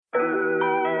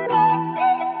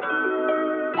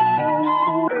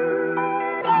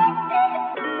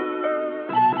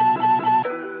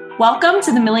Welcome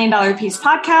to the $1 Million Peace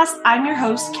Podcast. I'm your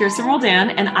host, Kirsten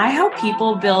Roldan, and I help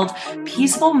people build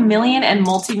peaceful million and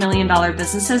multi-million dollar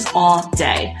businesses all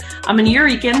day. I'm a New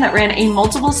Yorker that ran a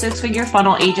multiple six-figure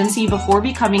funnel agency before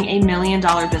becoming a $1 million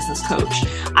business coach.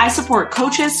 I support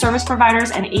coaches, service providers,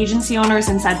 and agency owners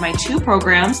inside my two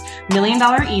programs, $1 Million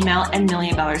Email and $1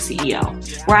 Million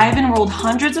CEO, where I've enrolled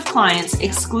hundreds of clients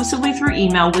exclusively through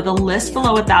email with a list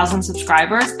below 1,000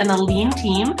 subscribers and a lean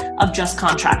team of just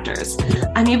contractors.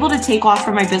 I'm able to take off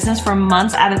from my business for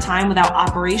months at a time without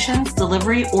operations,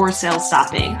 delivery, or sales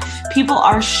stopping. People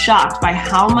are shocked by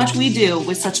how much we do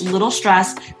with such little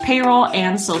stress, payroll,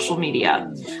 and social media.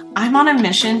 I'm on a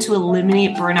mission to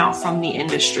eliminate burnout from the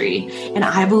industry, and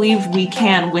I believe we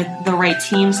can with the right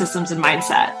team, systems, and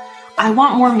mindset. I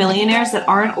want more millionaires that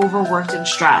aren't overworked and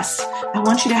stressed. I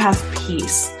want you to have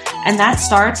peace. And that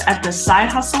starts at the side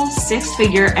hustle,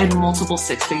 six-figure, and multiple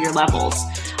six-figure levels.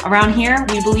 Around here,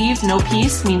 we believe no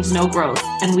peace means no growth,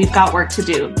 and we've got work to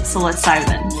do. So let's dive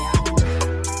in.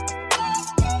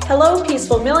 Hello,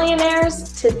 peaceful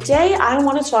millionaires. Today, I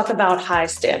want to talk about high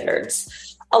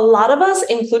standards. A lot of us,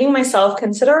 including myself,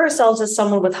 consider ourselves as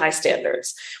someone with high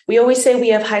standards. We always say we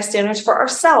have high standards for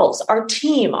ourselves, our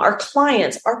team, our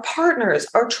clients, our partners,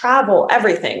 our travel,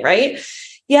 everything, right?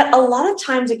 Yet a lot of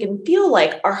times it can feel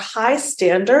like our high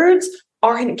standards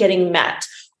aren't getting met,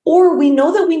 or we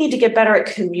know that we need to get better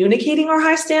at communicating our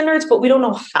high standards, but we don't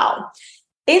know how.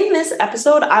 In this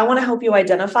episode, I want to help you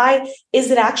identify,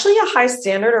 is it actually a high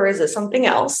standard or is it something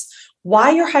else?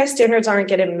 Why your high standards aren't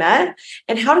getting met,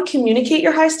 and how to communicate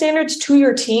your high standards to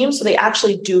your team so they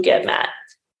actually do get met.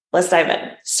 Let's dive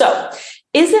in. So,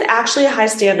 is it actually a high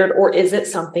standard or is it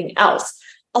something else?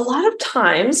 A lot of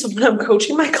times when I'm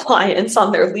coaching my clients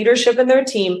on their leadership and their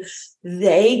team,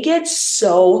 they get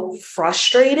so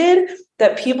frustrated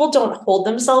that people don't hold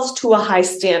themselves to a high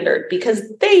standard because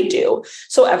they do.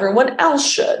 So everyone else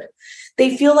should.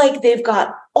 They feel like they've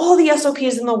got all the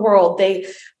SOPs in the world. They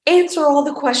answer all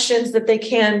the questions that they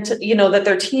can to, that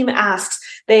their team asks.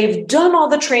 They've done all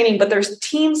the training, but their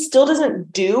team still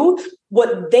doesn't do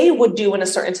what they would do in a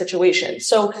certain situation.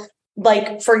 So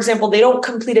like, for example, they don't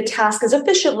complete a task as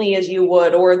efficiently as you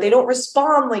would, or they don't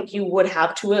respond like you would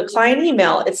have to a client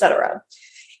email, etc.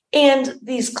 And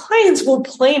these clients will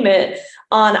blame it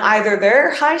on either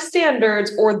their high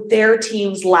standards or their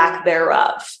team's lack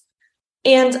thereof.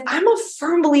 And I'm a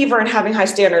firm believer in having high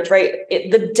standards, right?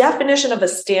 The definition of a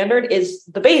standard is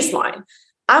the baseline.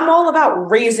 I'm all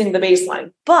about raising the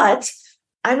baseline, but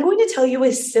I'm going to tell you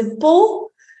a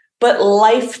simple but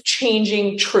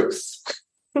life-changing truth.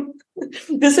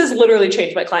 This has literally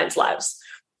changed my clients' lives.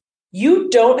 You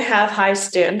don't have high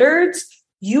standards,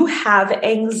 you have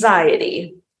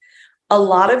anxiety. A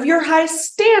lot of your high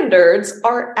standards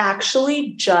are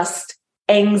actually just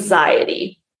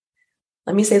anxiety.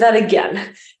 Let me say that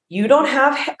again. You don't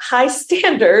have high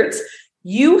standards,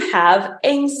 you have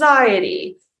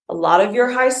anxiety. A lot of your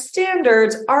high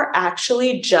standards are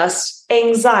actually just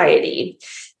anxiety.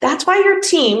 That's why your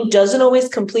team doesn't always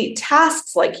complete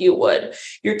tasks like you would.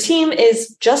 Your team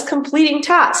is just completing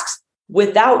tasks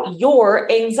without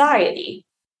your anxiety.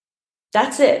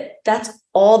 That's it. That's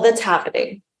all that's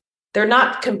happening. They're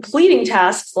not completing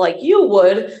tasks like you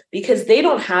would because they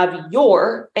don't have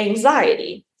your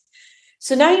anxiety.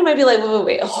 So now you might be like,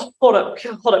 wait, hold up,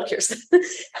 Kirsten.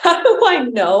 How do I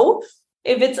know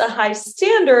if it's a high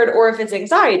standard or if it's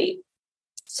anxiety?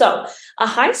 So a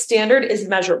high standard is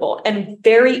measurable and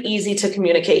very easy to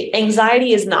communicate.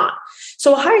 Anxiety is not.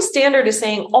 So a high standard is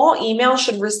saying all emails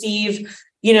should receive,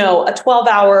 a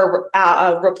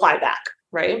 12-hour reply back,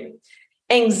 right?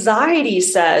 Anxiety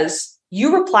says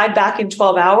you replied back in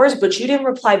 12 hours, but you didn't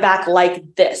reply back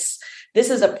like this. This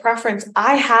is a preference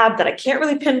I have that I can't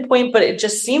really pinpoint, but it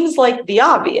just seems like the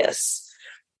obvious.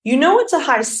 You know it's a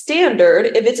high standard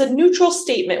if it's a neutral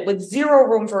statement with zero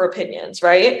room for opinions,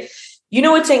 right? You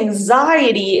know it's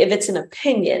anxiety if it's an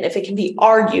opinion, if it can be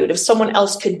argued, if someone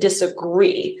else could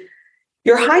disagree.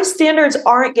 Your high standards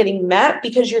aren't getting met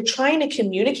because you're trying to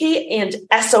communicate and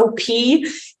SOP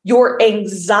your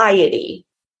anxiety,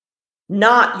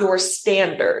 not your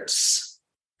standards.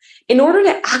 In order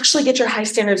to actually get your high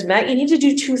standards met, you need to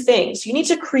do two things. You need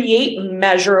to create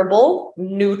measurable,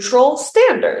 neutral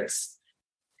standards.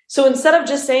 So instead of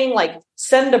just saying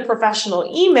send a professional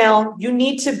email, you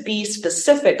need to be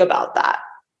specific about that.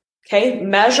 Okay.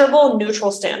 Measurable,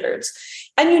 neutral standards.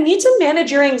 And you need to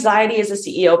manage your anxiety as a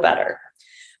CEO better.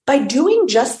 By doing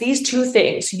just these two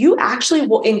things, you actually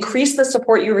will increase the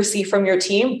support you receive from your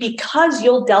team because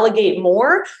you'll delegate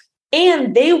more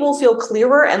and they will feel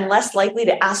clearer and less likely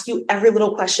to ask you every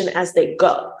little question as they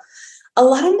go. A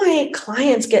lot of my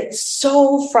clients get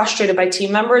so frustrated by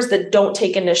team members that don't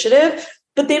take initiative,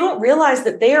 but they don't realize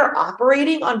that they are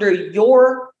operating under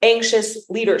your anxious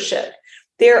leadership.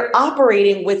 They're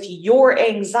operating with your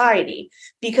anxiety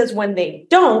because when they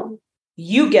don't,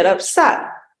 you get upset,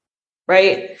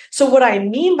 right? So what I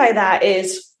mean by that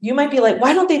is you might be like,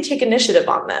 why don't they take initiative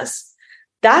on this?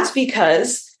 That's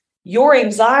because your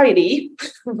anxiety,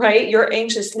 right? Your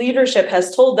anxious leadership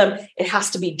has told them it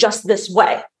has to be just this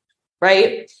way,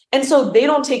 right? And so they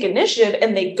don't take initiative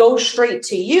and they go straight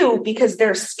to you because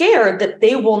they're scared that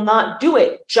they will not do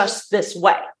it just this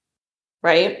way,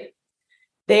 right?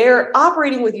 They're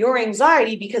operating with your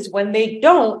anxiety because when they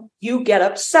don't, you get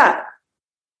upset,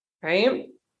 right?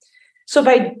 So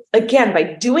by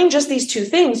doing just these two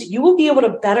things, you will be able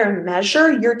to better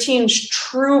measure your team's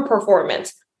true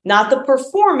performance, not the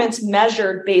performance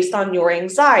measured based on your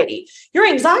anxiety. Your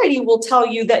anxiety will tell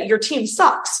you that your team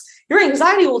sucks. Your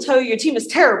anxiety will tell you your team is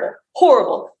terrible,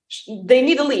 horrible. They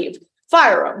need to leave,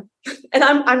 fire them. And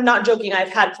I'm not joking. I've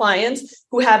had clients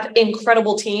who have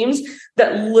incredible teams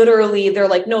that literally they're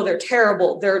like, no, they're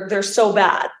terrible. They're so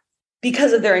bad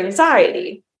because of their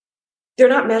anxiety. They're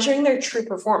not measuring their true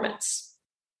performance,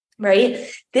 right?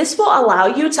 This will allow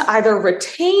you to either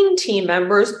retain team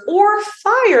members or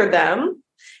fire them.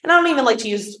 And I don't even like to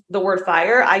use the word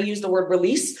fire. I use the word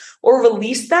release or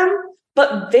release them,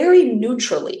 but very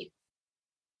neutrally.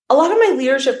 A lot of my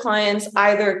leadership clients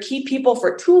either keep people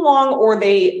for too long or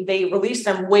they release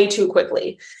them way too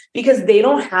quickly because they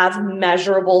don't have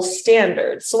measurable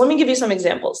standards. So let me give you some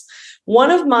examples. One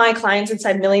of my clients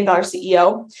inside $1 Million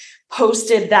CEO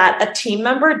posted that a team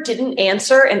member didn't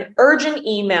answer an urgent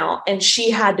email and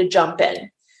she had to jump in.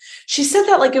 She said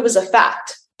that like it was a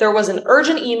fact. There was an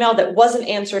urgent email that wasn't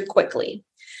answered quickly.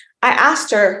 I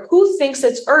asked her, who thinks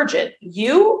it's urgent,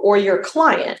 you or your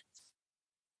client?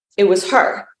 It was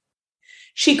her.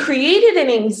 She created an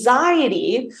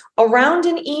anxiety around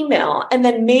an email and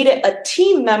then made it a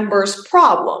team member's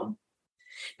problem.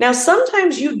 Now,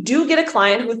 sometimes you do get a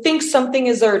client who thinks something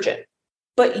is urgent,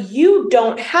 but you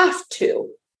don't have to.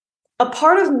 A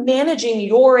part of managing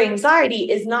your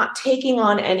anxiety is not taking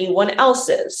on anyone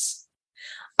else's.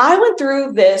 I went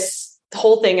through this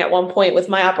whole thing at one point with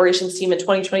my operations team in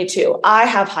 2022. I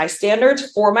have high standards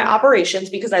for my operations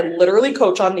because I literally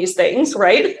coach on these things,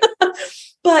 right?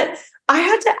 But I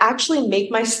had to actually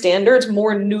make my standards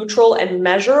more neutral and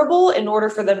measurable in order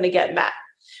for them to get met,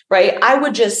 right? I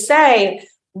would just say,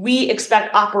 we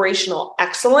expect operational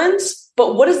excellence,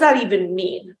 but what does that even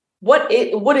mean? What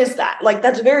is that? Like,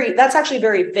 that's actually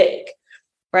very vague,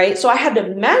 right? So I had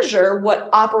to measure what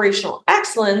operational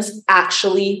excellence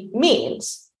actually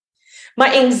means.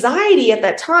 My anxiety at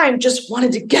that time just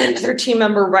wanted to get another team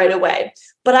member right away,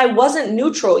 but I wasn't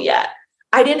neutral yet.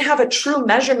 I didn't have a true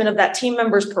measurement of that team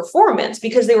member's performance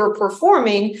because they were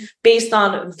performing based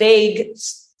on vague,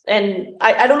 and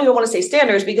I don't even want to say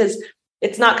standards because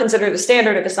it's not considered a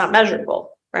standard if it's not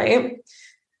measurable, right?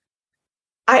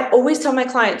 I always tell my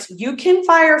clients, you can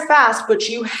fire fast, but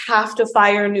you have to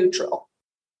fire neutral.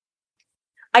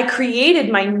 I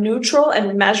created my neutral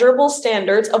and measurable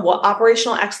standards of what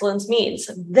operational excellence means.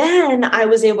 Then I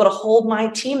was able to hold my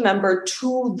team member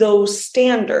to those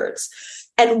standards.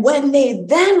 And when they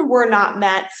then were not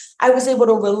met, I was able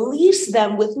to release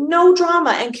them with no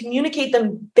drama and communicate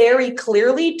them very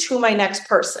clearly to my next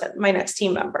person, my next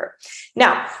team member.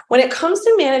 Now, when it comes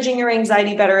to managing your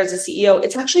anxiety better as a CEO,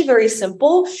 it's actually very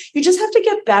simple. You just have to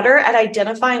get better at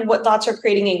identifying what thoughts are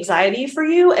creating anxiety for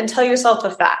you and tell yourself the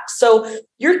facts. So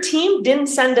your team didn't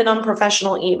send an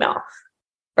unprofessional email,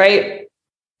 right?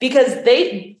 Because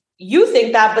you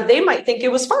think that, but they might think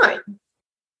it was fine.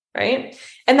 Right?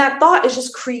 And that thought is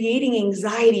just creating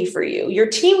anxiety for you. Your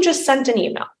team just sent an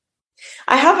email.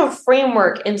 I have a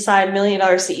framework inside $1 Million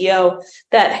CEO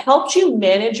that helps you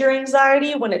manage your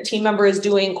anxiety when a team member is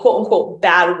doing quote unquote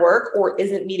bad work or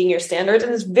isn't meeting your standards.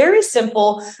 And it's very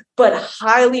simple, but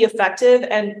highly effective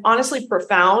and honestly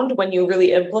profound when you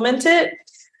really implement it.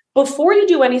 Before you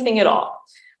do anything at all,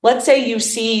 let's say you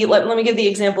see, let me give the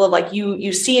example of like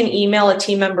you see an email a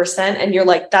team member sent and you're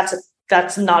like,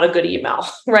 that's not a good email,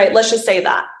 right? Let's just say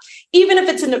that. Even if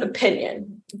it's an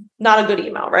opinion, not a good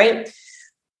email, right?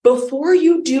 Before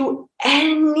you do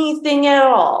anything at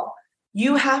all,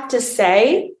 you have to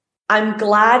say, I'm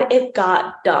glad it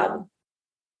got done.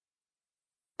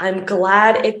 I'm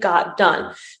glad it got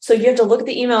done. So you have to look at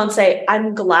the email and say,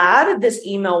 I'm glad this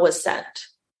email was sent.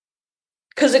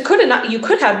 Because you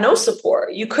could have no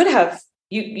support. You could have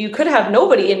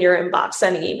nobody in your inbox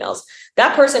sending emails.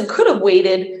 That person could have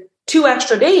waited 2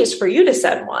 extra days for you to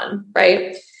send one,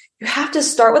 right? You have to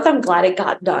start with, I'm glad it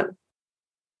got done.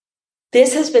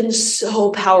 This has been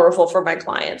so powerful for my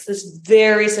clients, this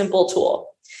very simple tool.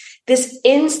 This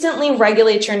instantly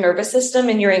regulates your nervous system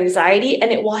and your anxiety,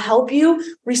 and it will help you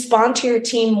respond to your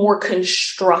team more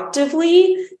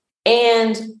constructively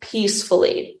and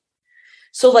peacefully.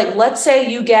 So like, let's say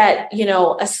you get,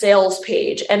 a sales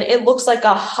page and it looks like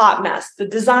a hot mess. The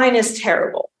design is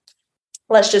terrible,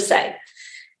 let's just say.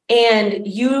 And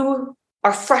you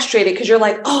are frustrated because you're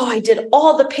like, oh, I did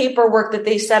all the paperwork that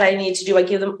they said I need to do. I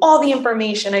gave them all the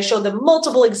information. I showed them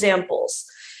multiple examples.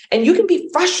 And you can be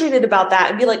frustrated about that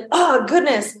and be like, oh,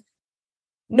 goodness,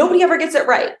 nobody ever gets it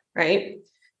right, right?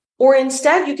 Or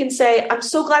instead, you can say, I'm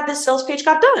so glad this sales page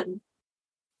got done.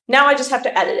 Now I just have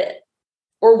to edit it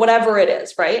or whatever it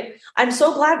is, right? I'm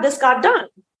so glad this got done.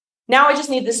 Now I just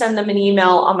need to send them an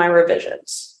email on my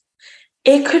revisions.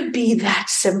 It could be that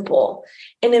simple.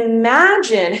 And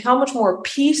imagine how much more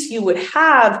peace you would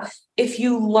have if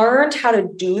you learned how to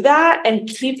do that and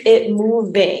keep it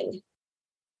moving,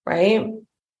 right?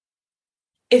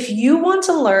 If you want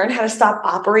to learn how to stop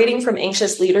operating from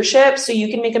anxious leadership so you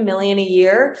can make $1 million a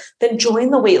year, then join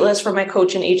the waitlist for my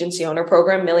coach and agency owner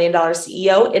program, $1 Million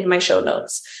CEO, in my show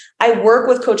notes. I work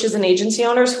with coaches and agency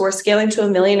owners who are scaling to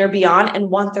 $1 million or beyond and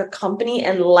want their company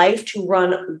and life to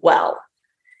run well.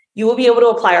 You will be able to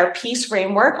apply our peace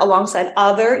framework alongside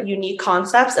other unique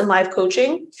concepts and live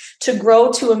coaching to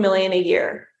grow to $1 million a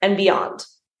year and beyond.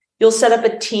 You'll set up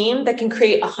a team that can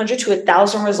create 100 to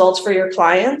 1,000 results for your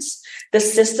clients, the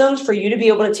systems for you to be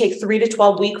able to take 3 to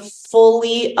 12 week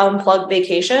fully unplugged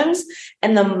vacations,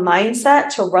 and the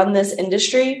mindset to run this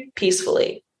industry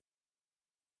peacefully.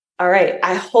 All right.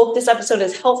 I hope this episode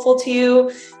is helpful to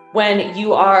you when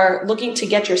you are looking to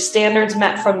get your standards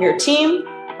met from your team.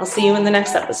 I'll see you in the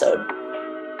next episode.